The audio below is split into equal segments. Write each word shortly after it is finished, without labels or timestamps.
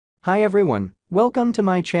Hi everyone, welcome to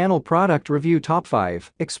my channel Product Review Top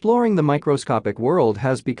 5. Exploring the microscopic world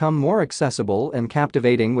has become more accessible and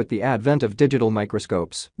captivating with the advent of digital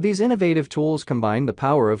microscopes. These innovative tools combine the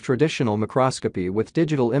power of traditional microscopy with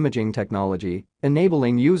digital imaging technology,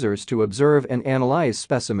 enabling users to observe and analyze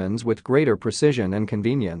specimens with greater precision and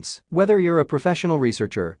convenience. Whether you're a professional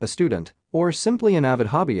researcher, a student, or simply an avid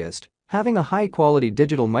hobbyist, having a high-quality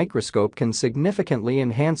digital microscope can significantly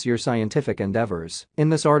enhance your scientific endeavors. In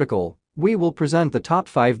this article, we will present the top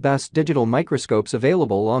 5 best digital microscopes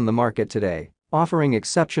available on the market today, offering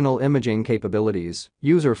exceptional imaging capabilities,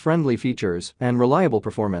 user-friendly features, and reliable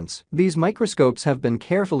performance. These microscopes have been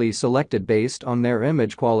carefully selected based on their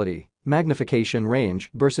image quality, magnification range,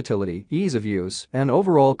 versatility, ease of use, and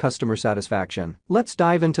overall customer satisfaction. Let's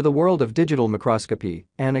dive into the world of digital microscopy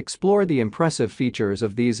and explore the impressive features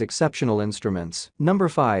of these exceptional instruments. Number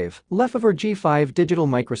 5. Lefevre G5 Digital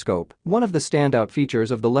Microscope. One of the standout features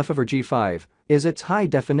of the Lefevre G5 is its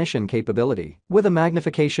high-definition capability. With a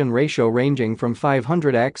magnification ratio ranging from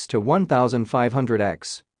 500x to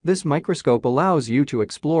 1500x, this microscope allows you to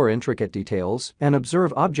explore intricate details and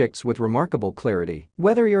observe objects with remarkable clarity.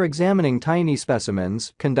 Whether you're examining tiny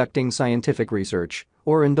specimens, conducting scientific research,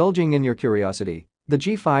 or indulging in your curiosity, the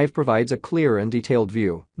G5 provides a clear and detailed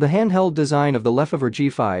view. The handheld design of the Lefevre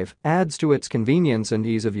G5 adds to its convenience and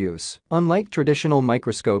ease of use. Unlike traditional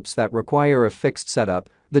microscopes that require a fixed setup,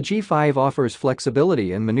 the G5 offers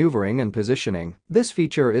flexibility in maneuvering and positioning. This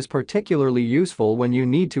feature is particularly useful when you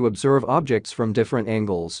need to observe objects from different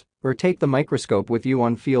angles or take the microscope with you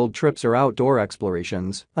on field trips or outdoor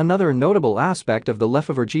explorations. Another notable aspect of the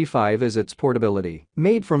Lefevre G5 is its portability.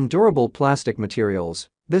 Made from durable plastic materials,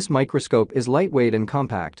 this microscope is lightweight and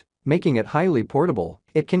compact, making it highly portable.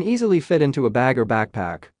 It can easily fit into a bag or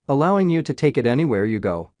backpack, allowing you to take it anywhere you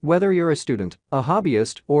go. Whether you're a student, a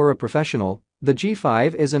hobbyist, or a professional, the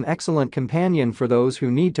G5 is an excellent companion for those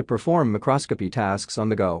who need to perform microscopy tasks on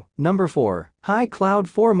the go. Number 4. High Cloud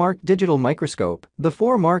 4-Mark Digital Microscope. The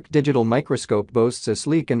 4-Mark Digital Microscope boasts a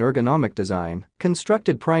sleek and ergonomic design.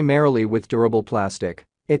 Constructed primarily with durable plastic,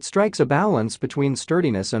 it strikes a balance between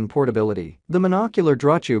sturdiness and portability. The monocular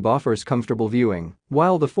drawtube offers comfortable viewing,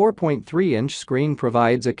 while the 4.3-inch screen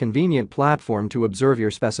provides a convenient platform to observe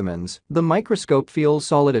your specimens. The microscope feels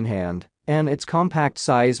solid in hand, and its compact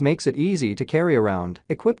size makes it easy to carry around.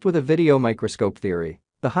 Equipped with a video microscope theory,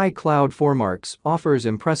 the High Cloud 4-Marks offers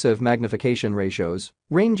impressive magnification ratios,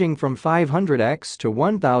 ranging from 500x to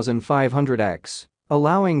 1500x,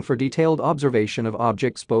 allowing for detailed observation of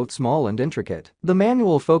objects both small and intricate. The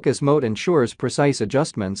manual focus mode ensures precise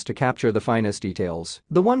adjustments to capture the finest details.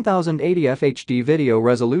 The 1080 FHD video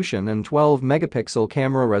resolution and 12-megapixel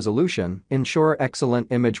camera resolution ensure excellent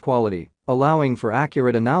image quality, allowing for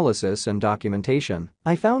accurate analysis and documentation.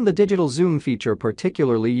 I found the digital zoom feature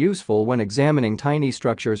particularly useful when examining tiny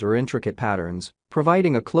structures or intricate patterns,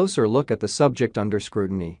 providing a closer look at the subject under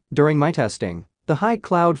scrutiny. During my testing, the High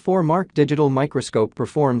Cloud 4-Mark digital microscope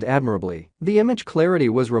performed admirably. The image clarity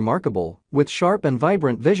was remarkable, with sharp and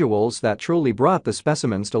vibrant visuals that truly brought the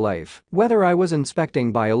specimens to life. Whether I was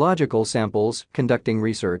inspecting biological samples, conducting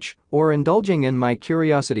research, or indulging in my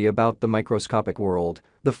curiosity about the microscopic world,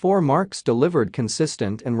 the 4-Marks delivered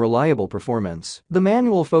consistent and reliable performance. The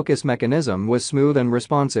manual focus mechanism was smooth and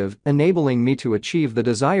responsive, enabling me to achieve the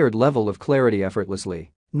desired level of clarity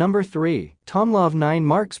effortlessly. Number 3. Tomlov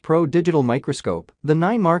 9Marks Pro Digital Microscope. The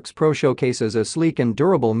 9Marks Pro showcases a sleek and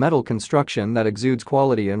durable metal construction that exudes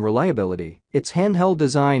quality and reliability. Its handheld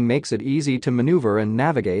design makes it easy to maneuver and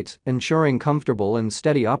navigate, ensuring comfortable and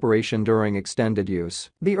steady operation during extended use.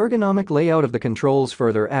 The ergonomic layout of the controls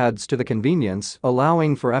further adds to the convenience,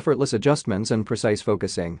 allowing for effortless adjustments and precise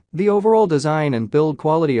focusing. The overall design and build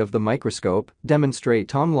quality of the microscope demonstrate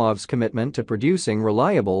Tomlov's commitment to producing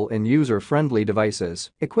reliable and user-friendly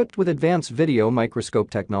devices. Equipped with advanced video microscope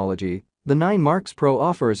technology, the 9Marks Pro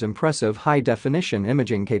offers impressive high-definition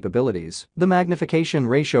imaging capabilities. The magnification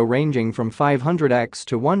ratio ranging from 500x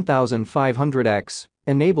to 1500x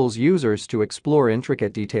enables users to explore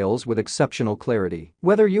intricate details with exceptional clarity.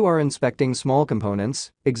 Whether you are inspecting small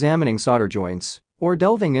components, examining solder joints, or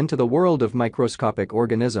delving into the world of microscopic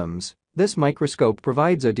organisms, this microscope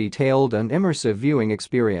provides a detailed and immersive viewing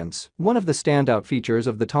experience. One of the standout features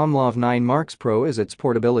of the Tomlov 9Marks Pro is its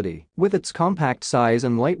portability. With its compact size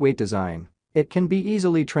and lightweight design, it can be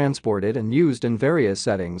easily transported and used in various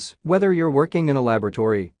settings. Whether you're working in a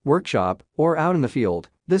laboratory, workshop, or out in the field,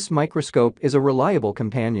 this microscope is a reliable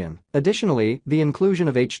companion. Additionally, the inclusion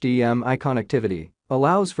of HDMI connectivity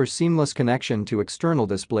allows for seamless connection to external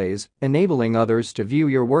displays, enabling others to view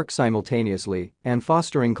your work simultaneously and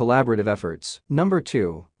fostering collaborative efforts. Number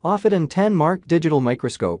 2. Offiden 10 Mark Digital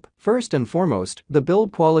Microscope. First and foremost, the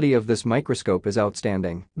build quality of this microscope is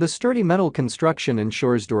outstanding. The sturdy metal construction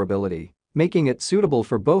ensures durability, making it suitable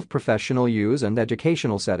for both professional use and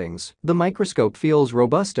educational settings. The microscope feels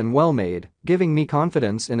robust and well-made, giving me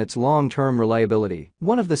confidence in its long-term reliability.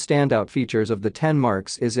 One of the standout features of the 10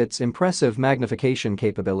 Marks is its impressive magnification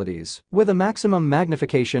capabilities. With a maximum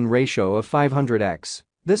magnification ratio of 500x,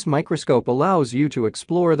 this microscope allows you to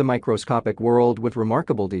explore the microscopic world with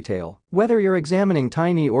remarkable detail. Whether you're examining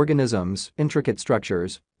tiny organisms, intricate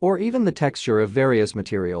structures, or even the texture of various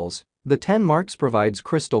materials, the 10 Marks provides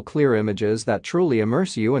crystal clear images that truly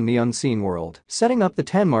immerse you in the unseen world. Setting up the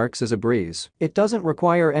 10 Marks is a breeze. It doesn't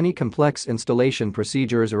require any complex installation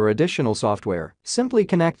procedures or additional software. Simply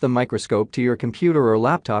connect the microscope to your computer or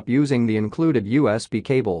laptop using the included USB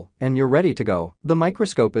cable, and you're ready to go. The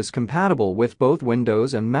microscope is compatible with both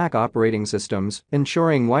Windows and Mac operating systems,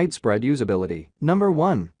 ensuring widespread usability. Number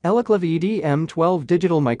 1. Aliexpress EDM12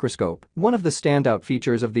 Digital Microscope. One of the standout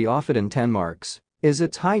features of the Offiden 10 Marks is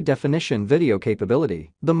its high-definition video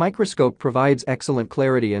capability. The microscope provides excellent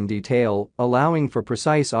clarity and detail, allowing for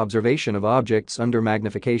precise observation of objects under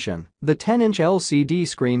magnification. The 10-inch LCD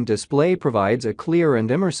screen display provides a clear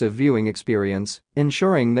and immersive viewing experience,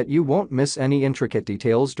 ensuring that you won't miss any intricate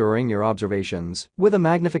details during your observations. With a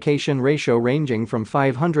magnification ratio ranging from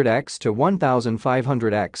 500x to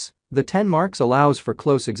 1500x, the 10 Marks allows for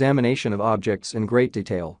close examination of objects in great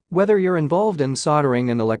detail. Whether you're involved in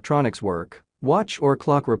soldering and electronics work, watch or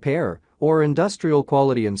clock repair, or industrial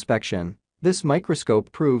quality inspection, this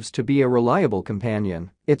microscope proves to be a reliable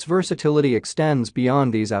companion. Its versatility extends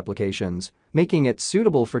beyond these applications, making it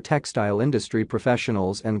suitable for textile industry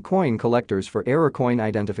professionals and coin collectors for error coin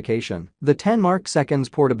identification. The 10 Mark Seconds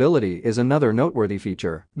portability is another noteworthy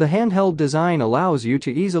feature. The handheld design allows you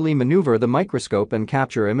to easily maneuver the microscope and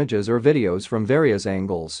capture images or videos from various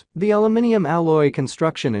angles. The aluminum alloy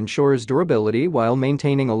construction ensures durability while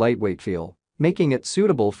maintaining a lightweight feel, making it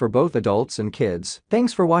suitable for both adults and kids.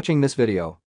 Thanks for watching this video.